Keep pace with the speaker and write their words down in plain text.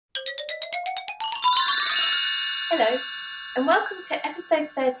Hello, and welcome to episode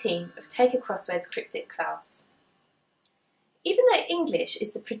 13 of Take a Crossword's Cryptic Class. Even though English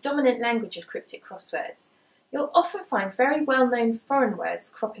is the predominant language of cryptic crosswords, you'll often find very well-known foreign words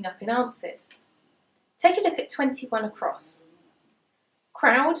cropping up in answers. Take a look at 21 across.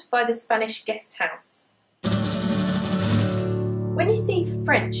 Crowd by the Spanish guest house. When you see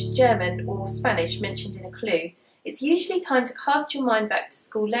French, German or Spanish mentioned in a clue, it's usually time to cast your mind back to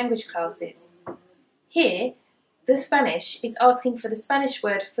school language classes. Here, the Spanish is asking for the Spanish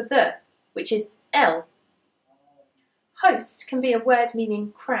word for the, which is el. Host can be a word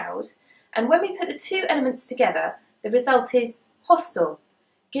meaning crowd, and when we put the two elements together, the result is hostel,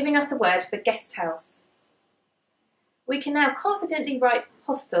 giving us a word for guest house. We can now confidently write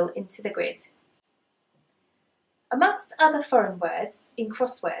hostel into the grid. Amongst other foreign words in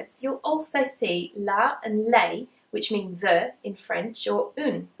crosswords, you'll also see la and les, which mean the in French, or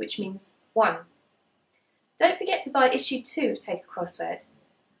un, which means one. Don't forget to buy issue 2 of Take a Crossword,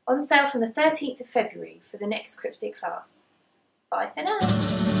 on sale from the 13th of February for the next cryptic class. Bye for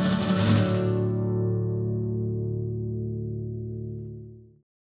now.